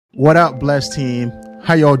What up, blessed team?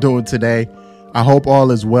 How y'all doing today? I hope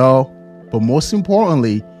all is well, but most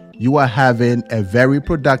importantly, you are having a very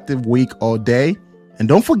productive week all day. And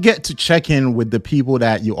don't forget to check in with the people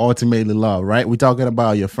that you ultimately love, right? We're talking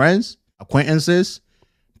about your friends, acquaintances,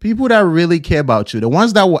 people that really care about you, the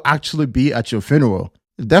ones that will actually be at your funeral.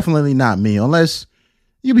 Definitely not me, unless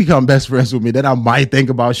you become best friends with me, then I might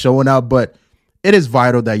think about showing up, but it is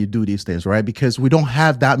vital that you do these things, right? Because we don't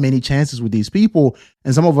have that many chances with these people.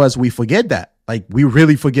 And some of us, we forget that. Like, we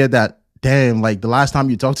really forget that, damn, like the last time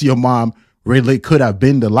you talked to your mom really could have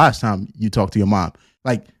been the last time you talked to your mom.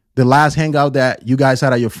 Like the last hangout that you guys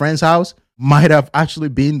had at your friend's house might have actually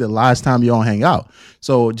been the last time you all hang out.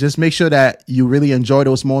 So just make sure that you really enjoy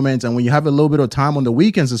those moments. And when you have a little bit of time on the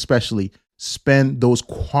weekends, especially, spend those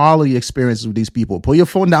quality experiences with these people. Put your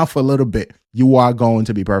phone down for a little bit. You are going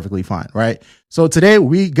to be perfectly fine, right? So today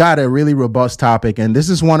we got a really robust topic, and this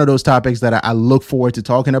is one of those topics that I look forward to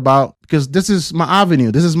talking about because this is my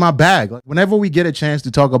avenue. This is my bag. Like, whenever we get a chance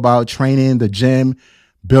to talk about training, the gym,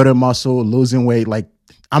 building muscle, losing weight, like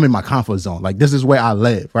I'm in my comfort zone. Like this is where I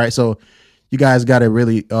live, right? So you guys got a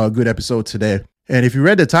really good episode today. And if you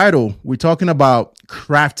read the title, we're talking about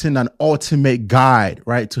crafting an ultimate guide,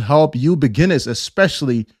 right? To help you beginners,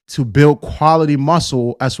 especially to build quality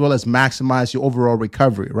muscle as well as maximize your overall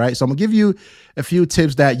recovery, right? So I'm gonna give you a few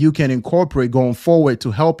tips that you can incorporate going forward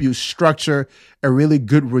to help you structure a really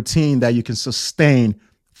good routine that you can sustain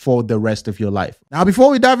for the rest of your life. Now, before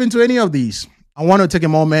we dive into any of these, I want to take a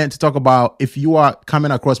moment to talk about, if you are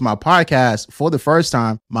coming across my podcast for the first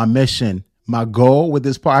time, my mission, my goal with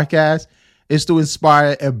this podcast is to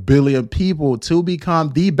inspire 1 billion people to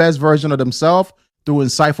become the best version of themselves through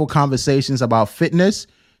insightful conversations about fitness,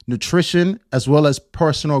 nutrition, as well as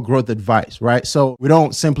personal growth advice, right? So we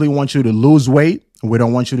don't simply want you to lose weight. We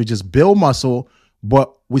don't want you to just build muscle,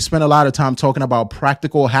 but we spend a lot of time talking about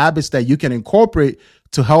practical habits that you can incorporate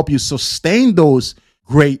to help you sustain those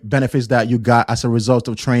great benefits that you got as a result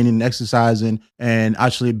of training, exercising, and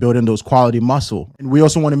actually building those quality muscle. And we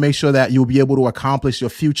also want to make sure that you'll be able to accomplish your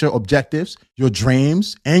future objectives, your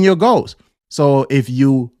dreams, and your goals. So if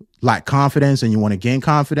you lack confidence and you want to gain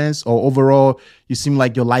confidence, or overall you seem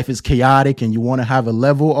like your life is chaotic and you want to have a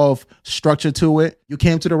level of structure to it, you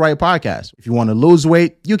came to the right podcast. If you want to lose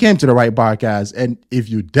weight, you came to the right podcast. And if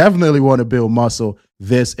you definitely want to build muscle,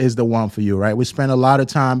 this is the one for you, right? We spend a lot of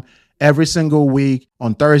time every single week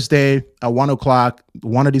on Thursday at 1 o'clock.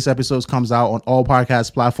 One of these episodes comes out on all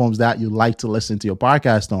podcast platforms that you like to listen to your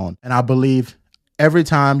podcast on. And I believe every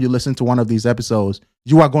time you listen to one of these episodes,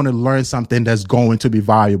 you are going to learn something that's going to be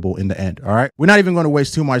valuable in the end. All right. We're not even going to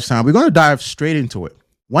waste too much time. We're going to dive straight into it.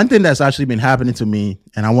 One thing that's actually been happening to me,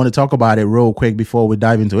 and I want to talk about it real quick before we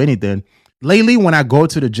dive into anything. Lately, when I go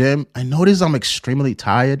to the gym, I notice I'm extremely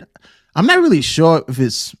tired. I'm not really sure if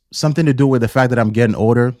it's something to do with the fact that I'm getting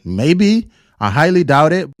older. Maybe. I highly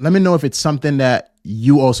doubt it. Let me know if it's something that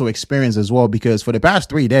you also experience as well, because for the past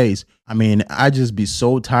 3 days, I just be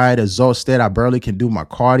so tired, exhausted. I barely can do my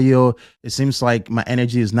cardio. It seems like my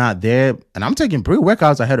energy is not there. And I'm taking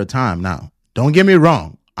pre-workouts ahead of time now. Don't get me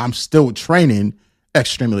wrong. I'm still training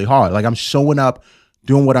extremely hard. Like I'm showing up,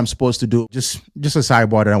 doing what I'm supposed to do. Just a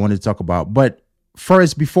sidebar that I wanted to talk about. But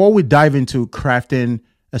first, before we dive into crafting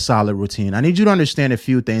a solid routine, I need you to understand a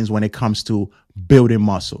few things when it comes to building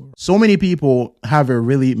muscle. So many people have a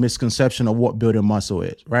really misconception of what building muscle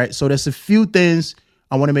is, right? So there's a few things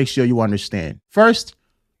I want to make sure you understand. First,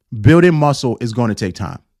 building muscle is going to take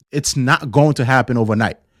time. It's not going to happen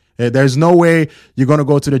overnight. There's no way you're going to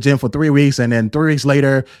go to the gym for 3 weeks and then 3 weeks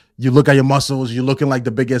later, you look at your muscles, you're looking like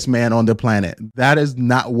the biggest man on the planet. That is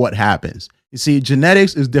not what happens. You see,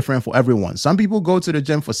 genetics is different for everyone. Some people go to the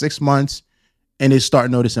gym for 6 months and they start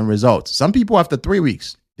noticing results. Some people, after 3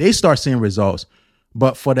 weeks, they start seeing results.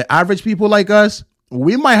 But for the average people like us,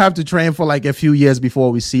 we might have to train for like a few years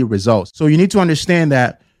before we see results. So you need to understand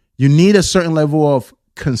that you need a certain level of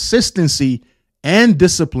consistency and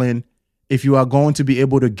discipline if you are going to be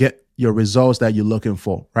able to get your results that you're looking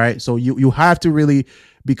for, right? So you have to really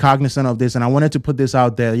be cognizant of this. And I wanted to put this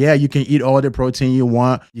out there. Yeah, you can eat all the protein you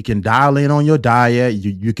want. You can dial in on your diet.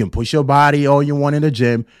 You can push your body all you want in the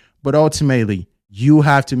gym. But ultimately, you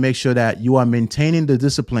have to make sure that you are maintaining the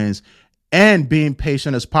disciplines and being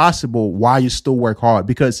patient as possible while you still work hard,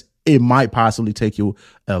 because it might possibly take you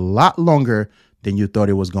a lot longer than you thought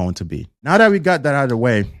it was going to be. Now that we got that out of the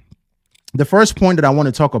way, the first point that I want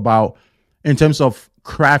to talk about in terms of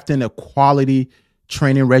crafting a quality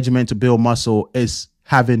training regimen to build muscle is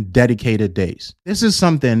having dedicated days. This is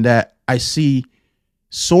something that I see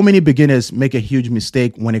so many beginners make a huge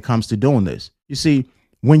mistake when it comes to doing this. You see,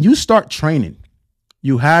 when you start training,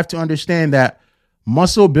 you have to understand that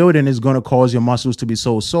Muscle building is going to cause your muscles to be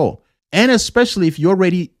so sore. And especially if you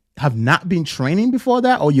already have not been training before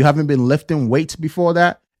that, or you haven't been lifting weights before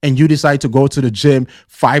that, and you decide to go to the gym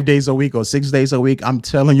 5 days a week or 6 days a week, I'm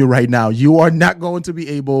telling you right now, you are not going to be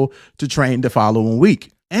able to train the following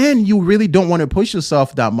week. And you really don't want to push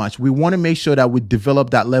yourself that much. We want to make sure that we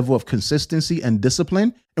develop that level of consistency and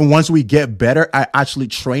discipline. And once we get better at actually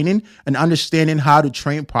training and understanding how to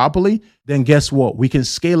train properly, then guess what? We can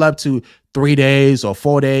scale up to 3 days or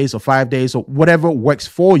 4 days or 5 days or whatever works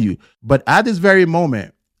for you. But at this very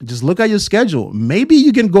moment, just look at your schedule. Maybe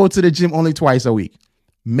you can go to the gym only twice a week.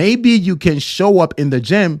 Maybe you can show up in the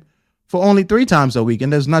gym for only 3 times a week.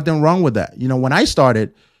 And there's nothing wrong with that. When I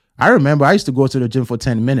started, I remember I used to go to the gym for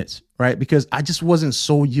 10 minutes, right? Because I just wasn't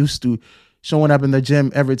so used to showing up in the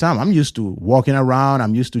gym every time. I'm used to walking around.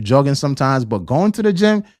 I'm used to jogging sometimes, but going to the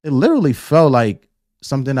gym, it literally felt like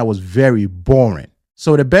something that was very boring.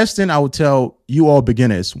 So the best thing I would tell you all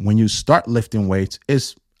beginners when you start lifting weights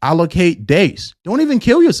is allocate days. Don't even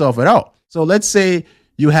kill yourself at all. So let's say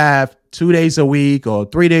you have 2 days a week or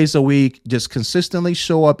 3 days a week. Just consistently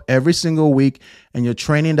show up every single week, and your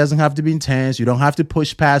training doesn't have to be intense. You don't have to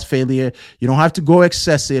push past failure. You don't have to go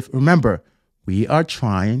excessive. Remember, we are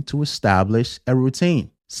trying to establish a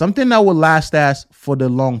routine, something that will last us for the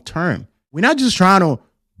long term. We're not just trying to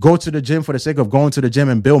go to the gym for the sake of going to the gym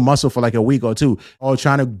and build muscle for like a week or two, or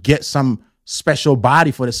trying to get some special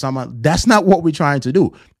body for the summer. That's not what we're trying to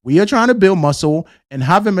do. We are trying to build muscle and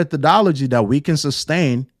have a methodology that we can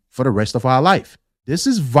sustain for the rest of our life. This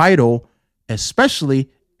is vital, especially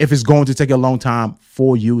if it's going to take a long time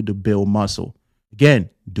for you to build muscle. Again,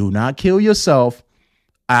 do not kill yourself.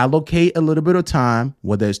 Allocate a little bit of time,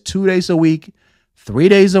 whether it's 2 days a week, 3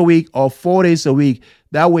 days a week, or 4 days a week.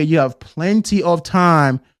 That way you have plenty of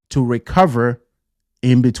time to recover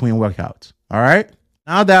in between workouts. All right.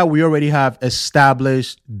 Now that we already have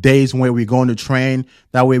established days where we're going to train,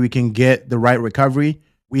 that way we can get the right recovery,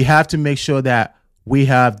 we have to make sure that we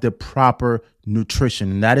have the proper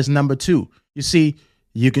nutrition. And that is number 2. You see,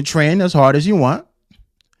 you can train as hard as you want,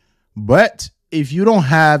 but if you don't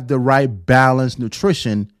have the right balanced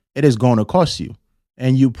nutrition, it is going to cost you.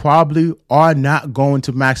 And you probably are not going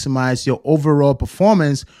to maximize your overall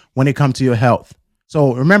performance when it comes to your health.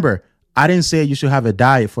 So remember, I didn't say you should have a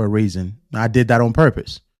diet for a reason. I did that on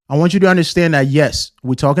purpose. I want you to understand that, yes,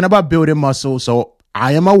 we're talking about building muscle. So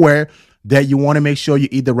I am aware that you want to make sure you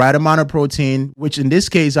eat the right amount of protein, which in this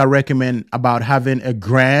case, I recommend about having a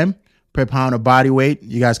gram per pound of body weight.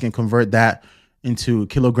 You guys can convert that into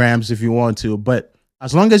kilograms if you want to. But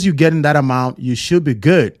as long as you're getting that amount, you should be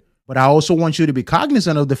good. But I also want you to be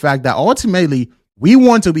cognizant of the fact that ultimately we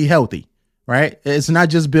want to be healthy, right? It's not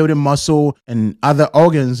just building muscle and other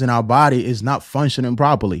organs in our body is not functioning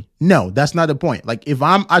properly. No, that's not the point. Like if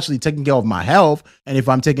I'm actually taking care of my health and if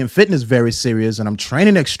I'm taking fitness very serious and I'm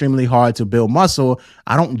training extremely hard to build muscle,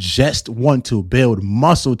 I don't just want to build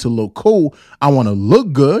muscle to look cool. I want to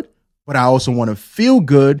look good, but I also want to feel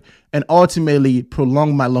good and ultimately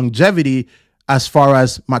prolong my longevity as far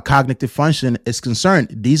as my cognitive function is concerned.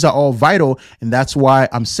 These are all vital. And that's why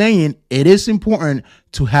I'm saying it is important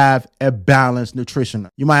to have a balanced nutrition.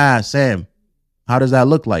 You might ask, Sam, how does that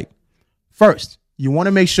look like? First, you want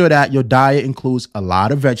to make sure that your diet includes a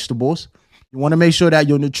lot of vegetables. You want to make sure that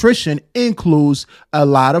your nutrition includes a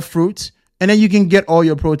lot of fruits. And then you can get all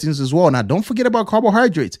your proteins as well. Now, don't forget about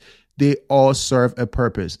carbohydrates. They all serve a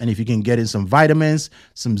purpose. And if you can get in some vitamins,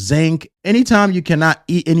 some zinc, anytime you cannot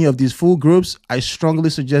eat any of these food groups, I strongly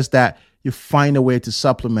suggest that you find a way to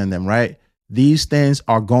supplement them, right? These things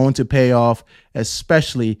are going to pay off,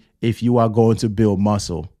 especially if you are going to build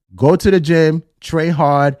muscle. Go to the gym, train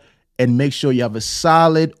hard, and make sure you have a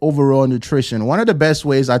solid overall nutrition. One of the best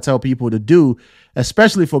ways I tell people to do,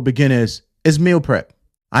 especially for beginners, is meal prep.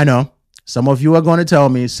 I know. Some of you are going to tell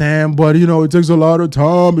me, Sam, but it takes a lot of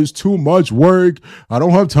time. It's too much work. I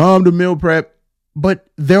don't have time to meal prep. But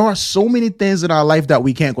there are so many things in our life that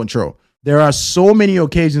we can't control. There are so many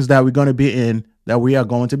occasions that we're going to be in that we are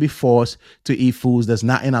going to be forced to eat foods that's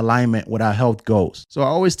not in alignment with our health goals. So I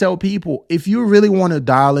always tell people, if you really want to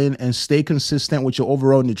dial in and stay consistent with your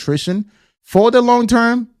overall nutrition for the long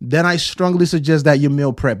term, then I strongly suggest that you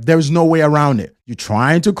meal prep. There's no way around it. You're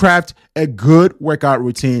trying to craft a good workout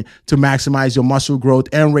routine to maximize your muscle growth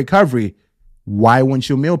and recovery. Why wouldn't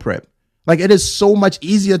you meal prep? Like, it is so much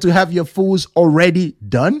easier to have your foods already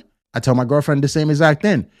done. I tell my girlfriend the same exact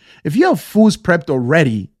thing. If you have foods prepped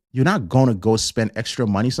already, you're not going to go spend extra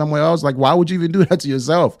money somewhere else. Like, why would you even do that to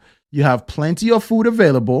yourself? You have plenty of food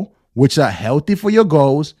available, which are healthy for your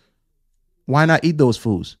goals. Why not eat those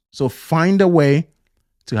foods? So find a way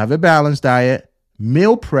to have a balanced diet,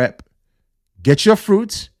 meal prep, Get your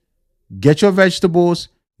fruits, get your vegetables,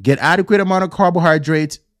 get adequate amount of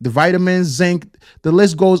carbohydrates, the vitamins, zinc, the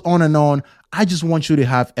list goes on and on. I just want you to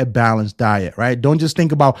have a balanced diet, right? Don't just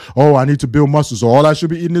think about, oh, I need to build muscle, so all I should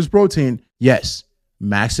be eating is protein. Yes,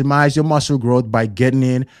 maximize your muscle growth by getting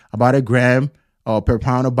in about a gram per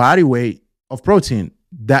pound of body weight of protein.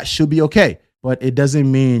 That should be okay. But it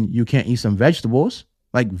doesn't mean you can't eat some vegetables.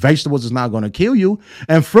 Like, vegetables is not going to kill you.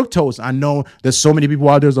 And fructose, I know there's so many people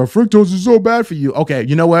out there that fructose is so bad for you. Okay,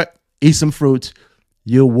 you know what? Eat some fruits.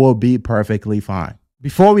 You will be perfectly fine.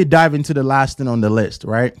 Before we dive into the last thing on the list,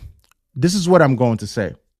 right? This is what I'm going to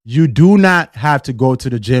say. You do not have to go to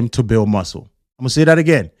the gym to build muscle. I'm going to say that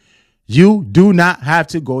again. You do not have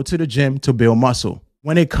to go to the gym to build muscle.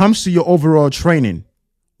 When it comes to your overall training,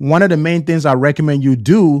 one of the main things I recommend you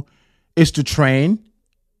do is to train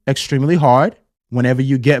extremely hard whenever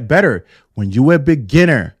you get better. When you're a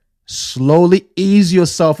beginner, slowly ease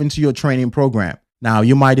yourself into your training program. Now,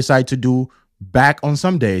 you might decide to do back on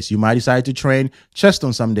some days. You might decide to train chest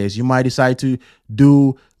on some days. You might decide to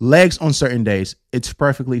do legs on certain days. It's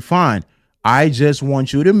perfectly fine. I just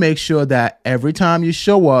want you to make sure that every time you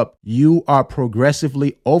show up, you are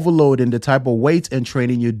progressively overloading the type of weights and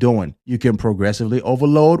training you're doing. You can progressively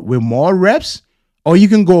overload with more reps, or you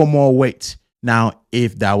can go more weights. Now,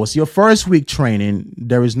 if that was your first week training,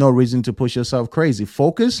 there is no reason to push yourself crazy.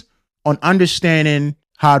 Focus on understanding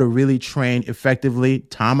how to really train effectively,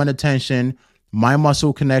 time and attention,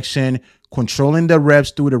 mind-muscle connection, controlling the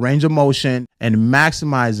reps through the range of motion, and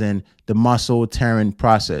maximizing the muscle tearing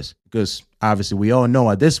process. Because obviously we all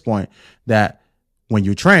know at this point that when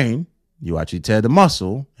you train, you actually tear the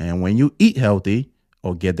muscle. And when you eat healthy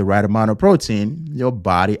or get the right amount of protein, your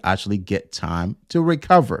body actually gets time to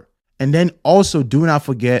recover. And then also do not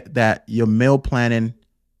forget that your meal planning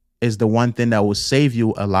is the one thing that will save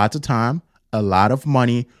you a lot of time, a lot of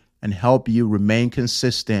money, and help you remain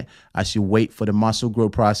consistent as you wait for the muscle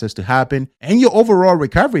growth process to happen and your overall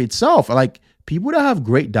recovery itself. Like, people that have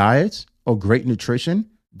great diets or great nutrition,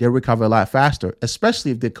 they recover a lot faster,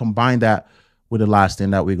 especially if they combine that with the last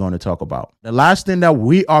thing that we're going to talk about. The last thing that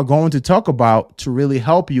we are going to talk about to really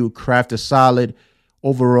help you craft a solid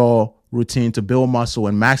overall routine to build muscle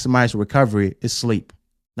and maximize recovery is sleep.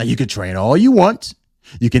 Now, you can train all you want.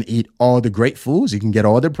 You can eat all the great foods. You can get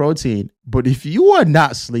all the protein. But if you are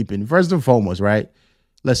not sleeping, first and foremost, right?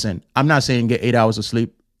 Listen, I'm not saying get 8 hours of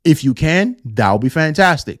sleep. If you can, that would be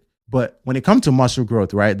fantastic. But when it comes to muscle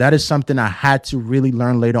growth, right, that is something I had to really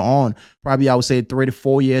learn later on. Probably, I would say 3 to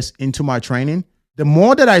 4 years into my training. The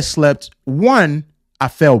more that I slept, one, I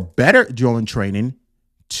felt better during training.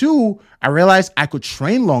 Two, I realized I could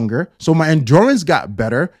train longer. So my endurance got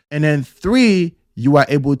better. And then three, you are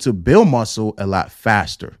able to build muscle a lot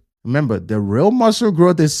faster. Remember, the real muscle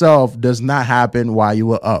growth itself does not happen while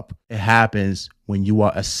you are up. It happens when you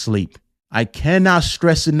are asleep. I cannot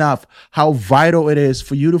stress enough how vital it is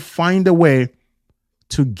for you to find a way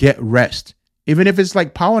to get rest. Even if it's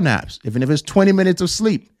like power naps, even if it's 20 minutes of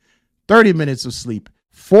sleep, 30 minutes of sleep,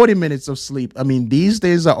 40 minutes of sleep. I mean, these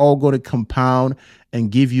things are all going to compound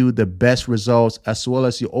and give you the best results as well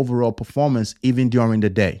as your overall performance, even during the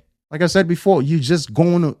day. Like I said before, you're just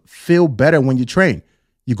going to feel better when you train.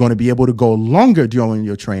 You're going to be able to go longer during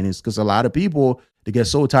your trainings because a lot of people, they get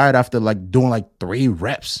so tired after like doing like 3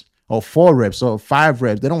 reps or 4 reps or 5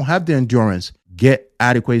 reps. They don't have the endurance. Get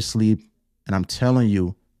adequate sleep. And I'm telling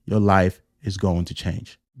you, your life is going to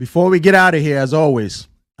change. Before we get out of here, as always,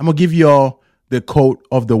 I'm going to give you all the quote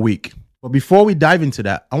of the week. But before we dive into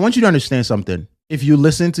that, I want you to understand something. If you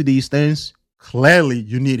listen to these things, clearly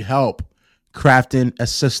you need help crafting a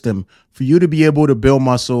system for you to be able to build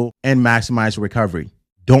muscle and maximize recovery.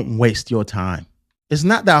 Don't waste your time. It's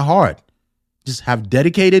not that hard. Just have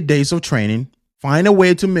dedicated days of training. Find a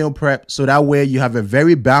way to meal prep so that way you have a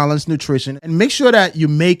very balanced nutrition, and make sure that you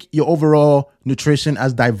make your overall nutrition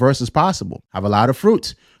as diverse as possible. Have a lot of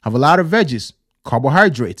fruits, have a lot of veggies,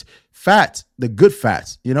 carbohydrates, fats, the good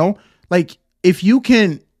fats, like if you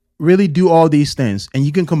can really do all these things and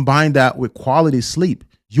you can combine that with quality sleep,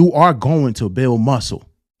 you are going to build muscle.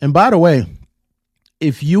 And by the way,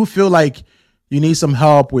 if you feel like you need some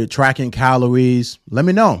help with tracking calories, let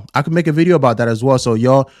me know. I could make a video about that as well. So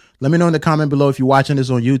y'all, let me know in the comment below if you're watching this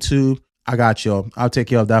on YouTube. I got y'all. I'll take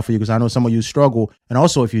care of that for you because I know some of you struggle. And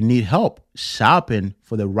also, if you need help shopping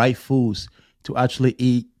for the right foods to actually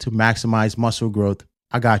eat to maximize muscle growth,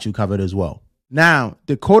 I got you covered as well. Now,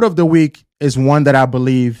 the quote of the week is one that I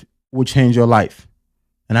believe will change your life.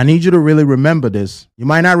 And I need you to really remember this. You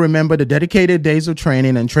might not remember the dedicated days of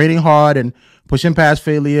training and training hard and pushing past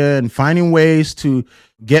failure and finding ways to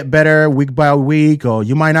get better week by week. Or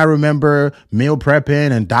you might not remember meal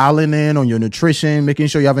prepping and dialing in on your nutrition, making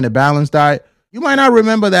sure you're having a balanced diet. You might not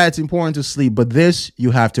remember that it's important to sleep, but this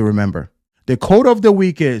you have to remember. The quote of the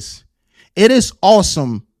week is, it is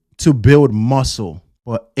awesome to build muscle,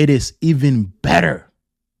 but it is even better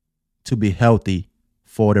to be healthy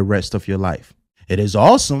for the rest of your life. It is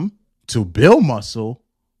awesome to build muscle,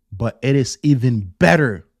 but it is even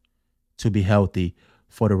better to be healthy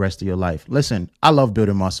for the rest of your life. Listen, I love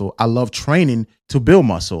building muscle. I love training to build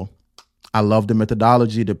muscle. I love the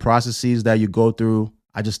methodology, the processes that you go through.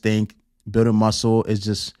 I just think building muscle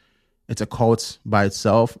is it's a cult by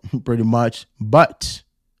itself, pretty much. But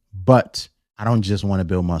I don't just want to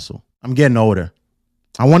build muscle. I'm getting older.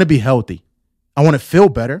 I want to be healthy. I want to feel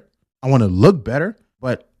better. I want to look better.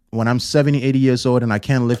 But when I'm 70, 80 years old and I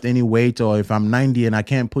can't lift any weight, or if I'm 90 and I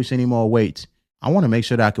can't push any more weight, I want to make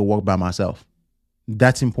sure that I can walk by myself.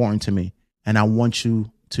 That's important to me. And I want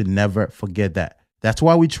you to never forget that. That's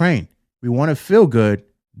why we train. We want to feel good,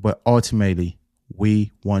 but ultimately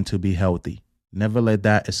we want to be healthy. Never let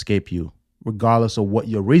that escape you, regardless of what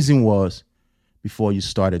your reason was before you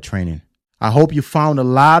started training. I hope you found a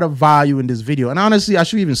lot of value in this video. And honestly, I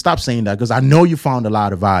should even stop saying that because I know you found a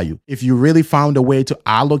lot of value. If you really found a way to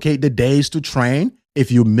allocate the days to train,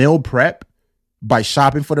 if you meal prep by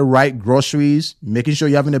shopping for the right groceries, making sure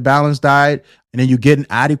you're having a balanced diet, and then you get an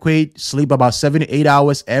adequate sleep about 7 to 8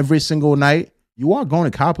 hours every single night, you are going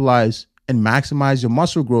to capitalize and maximize your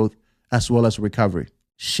muscle growth as well as recovery.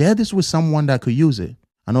 Share this with someone that could use it.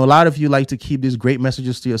 I know a lot of you like to keep these great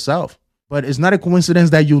messages to yourself. But it's not a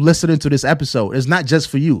coincidence that you listening to this episode. It's not just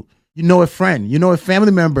for you. You know a friend, you know a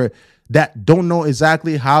family member that don't know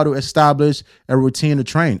exactly how to establish a routine to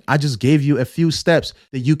train. I just gave you a few steps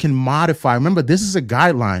that you can modify. Remember, this is a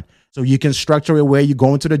guideline. So you can structure it where you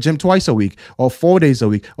go into the gym twice a week or 4 days a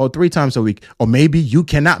week or 3 times a week. Or maybe you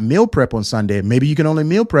cannot meal prep on Sunday. Maybe you can only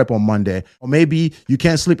meal prep on Monday. Or maybe you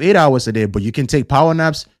can't sleep 8 hours a day, but you can take power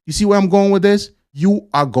naps. You see where I'm going with this? You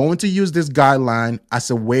are going to use this guideline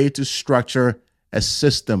as a way to structure a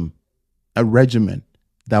system, a regimen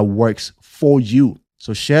that works for you.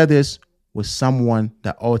 So share this with someone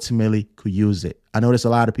that ultimately could use it. I know there's a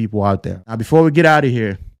lot of people out there. Now, before we get out of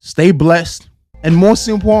here, stay blessed. And most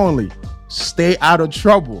importantly, stay out of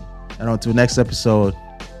trouble. And until next episode,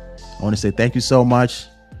 I want to say thank you so much.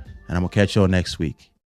 And I'm going to catch you all next week.